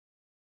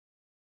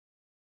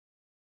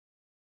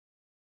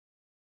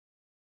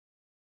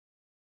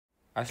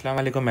Assalamu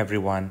alaikum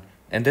everyone.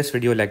 In this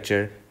video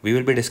lecture, we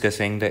will be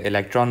discussing the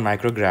electron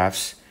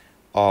micrographs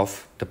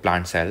of the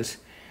plant cells.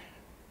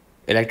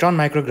 Electron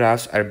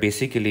micrographs are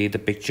basically the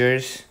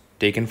pictures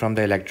taken from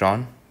the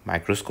electron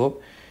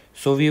microscope.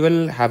 So we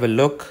will have a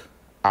look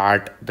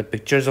at the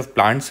pictures of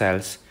plant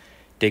cells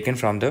taken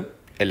from the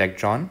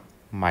electron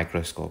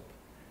microscope.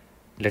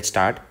 Let's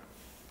start.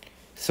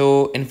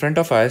 So in front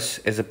of us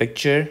is a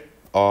picture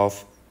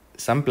of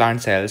some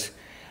plant cells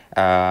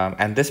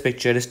and this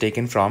picture is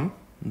taken from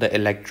the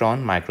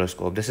electron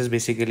microscope. This is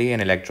basically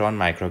an electron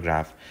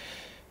micrograph.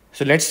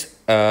 So let's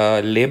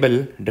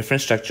label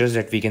different structures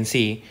that we can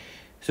see.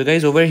 So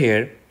guys, over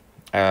here,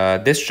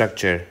 this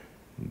structure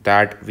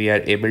that we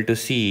are able to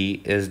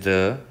see is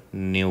the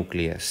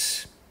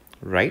nucleus,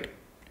 right?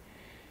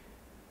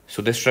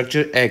 So the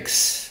structure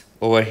X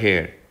over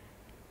here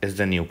is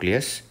the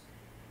nucleus.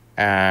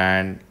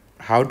 And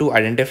how to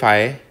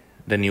identify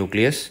the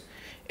nucleus?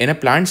 In a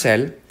plant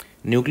cell,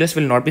 nucleus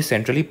will not be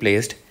centrally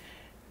placed.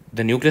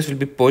 The nucleus will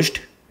be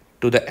pushed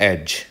to the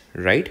edge,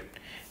 right?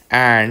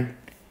 And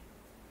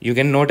you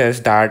can notice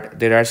that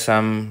there are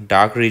some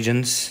dark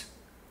regions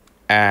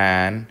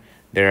and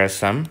there are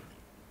some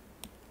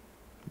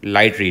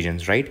light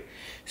regions, right?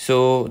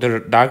 So the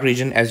dark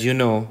region, as you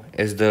know,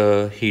 is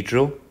the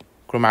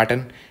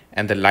heterochromatin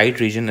and the light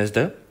region is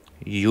the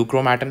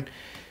euchromatin.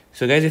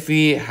 So guys, if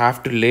we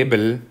have to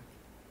label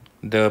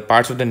the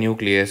parts of the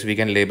nucleus, we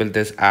can label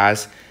this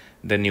as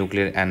the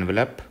nuclear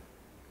envelope,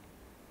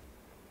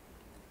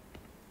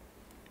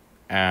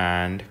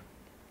 and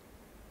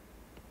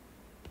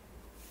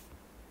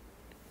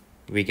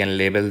we can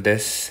label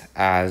this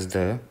as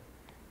the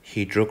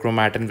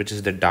heterochromatin, which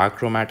is the dark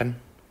chromatin.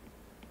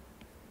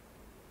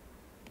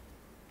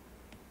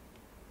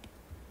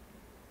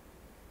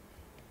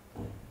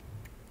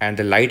 And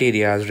the light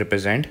areas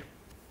represent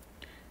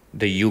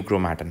the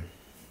euchromatin.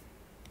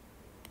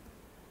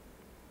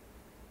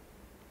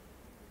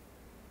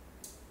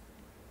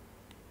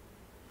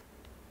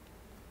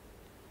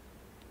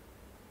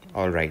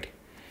 All right.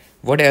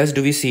 What else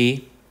do we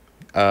see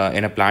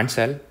in a plant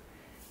cell?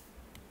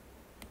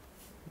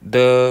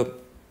 The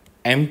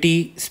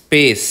empty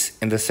space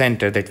in the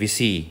center that we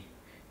see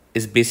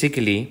is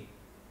basically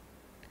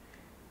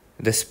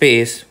the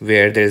space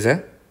where there is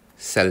a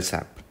cell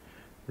sap,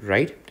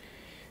 right?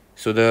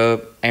 So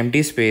the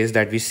empty space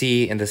that we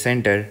see in the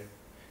center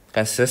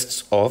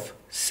consists of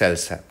cell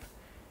sap.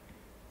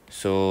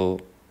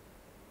 So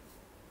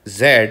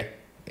Z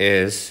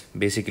is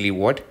basically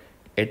what?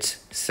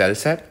 It's cell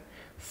sap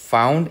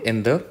found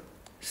in the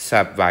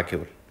sap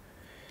vacuole.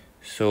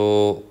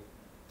 So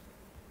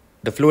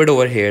the fluid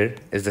over here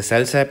is the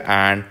cell sap,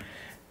 and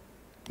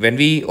when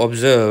we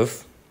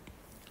observe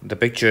the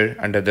picture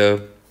under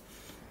the,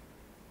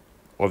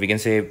 or we can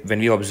say when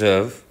we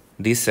observe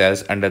these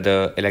cells under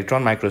the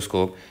electron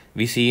microscope,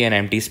 we see an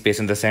empty space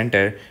in the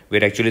center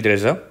where actually there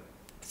is a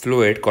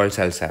fluid called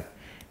cell sap,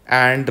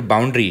 and the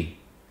boundary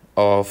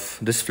of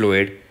this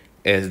fluid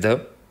is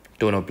the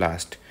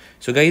tonoplast.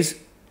 So guys,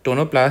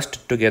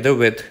 tonoplast together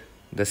with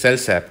the cell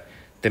sap,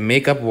 they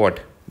make up what?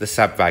 The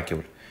sap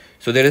vacuole.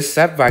 So there is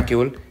sap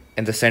vacuole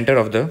in the center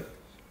of the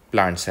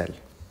plant cell,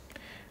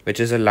 which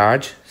is a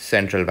large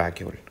central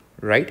vacuole,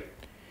 right?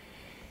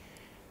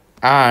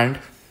 And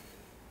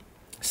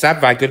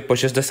sap vacuole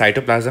pushes the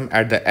cytoplasm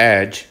at the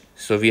edge.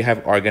 So we have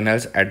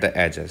organelles at the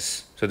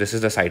edges. So this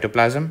is the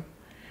cytoplasm.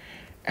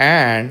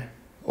 And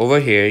over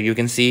here, you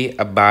can see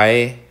a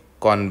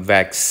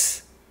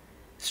biconvex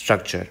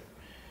structure.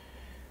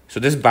 So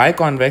this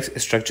biconvex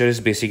structure is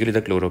basically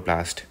the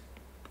chloroplast,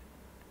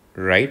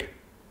 right?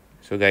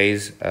 So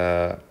guys,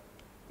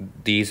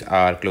 these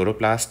are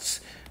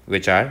chloroplasts,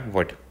 which are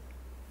what?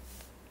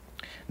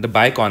 The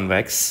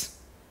biconvex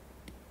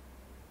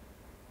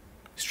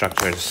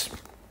structures,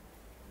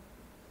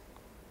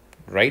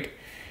 right?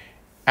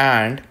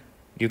 And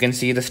you can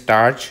see the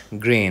starch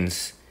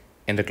grains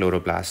in the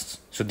chloroplasts.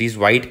 So these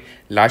white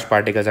large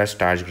particles are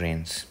starch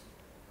grains.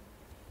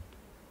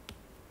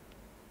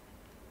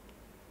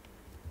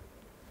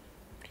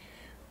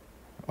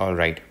 All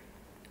right.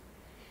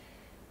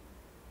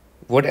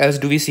 What else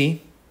do we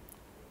see?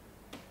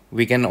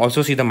 We can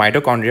also see the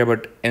mitochondria,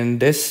 but in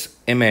this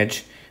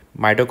image,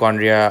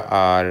 mitochondria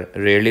are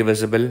rarely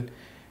visible.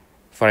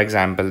 For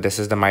example, this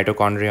is the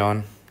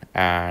mitochondrion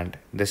and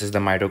this is the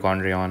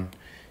mitochondrion.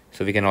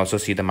 So we can also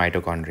see the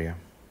mitochondria,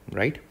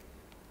 right?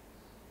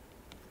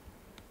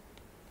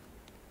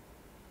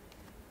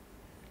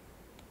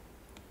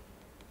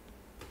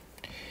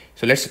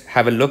 So let's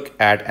have a look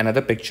at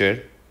another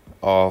picture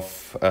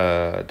of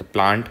the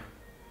plant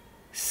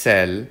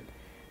cell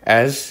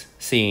as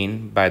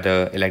seen by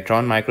the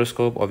electron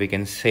microscope, or we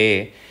can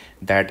say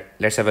that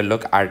let's have a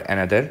look at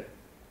another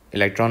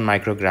electron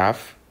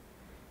micrograph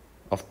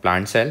of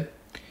plant cell.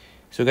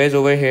 So guys,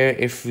 over here,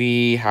 if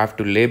we have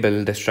to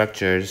label the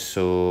structures,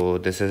 so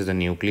this is the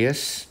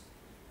nucleus,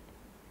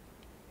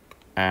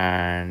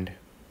 and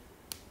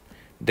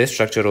this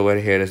structure over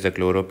here is the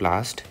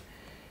chloroplast.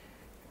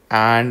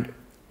 And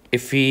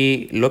if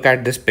we look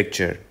at this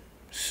picture,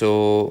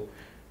 so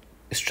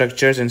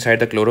structures inside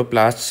the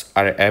chloroplasts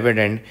are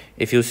evident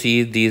if you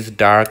see these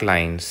dark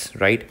lines,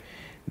 right?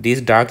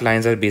 These dark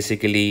lines are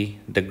basically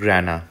the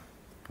grana,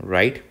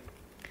 right?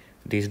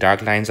 These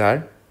dark lines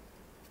are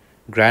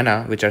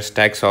grana, which are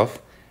stacks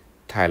of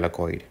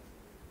thylakoid,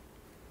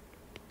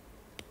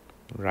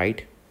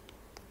 right?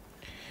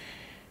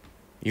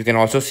 You can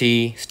also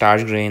see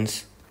starch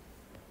grains.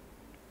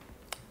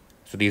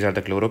 So these are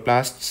the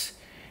chloroplasts,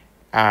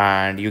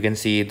 and you can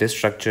see this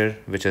structure,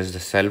 which is the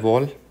cell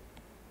wall,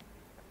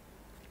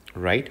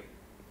 right?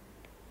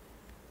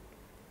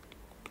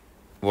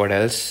 What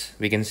else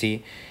we can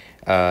see?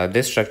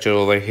 This structure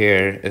over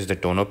here is the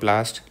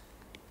tonoplast.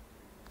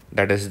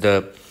 That is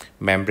the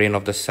membrane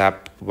of the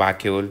sap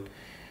vacuole.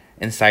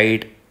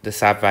 Inside the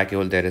sap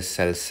vacuole, there is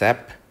cell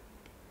sap,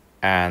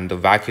 and the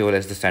vacuole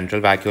is the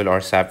central vacuole or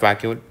sap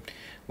vacuole.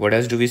 What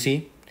else do we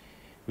see?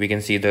 We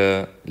can see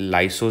the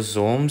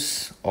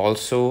lysosomes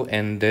also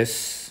in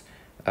this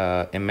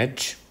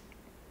image.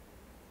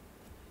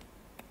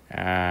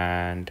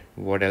 And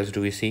what else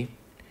do we see?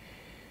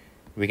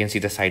 We can see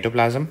the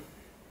cytoplasm.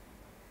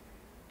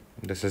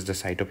 This is the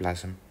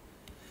cytoplasm.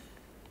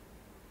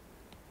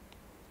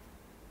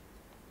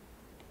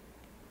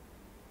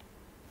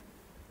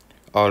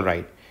 All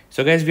right.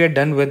 So guys, we are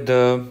done with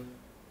the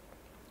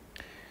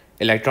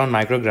electron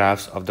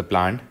micrographs of the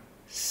plant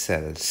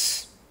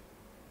cells.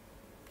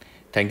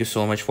 Thank you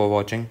so much for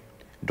watching.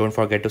 Don't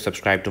forget to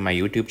subscribe to my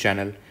YouTube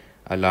channel.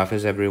 Allah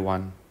Hafiz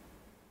everyone.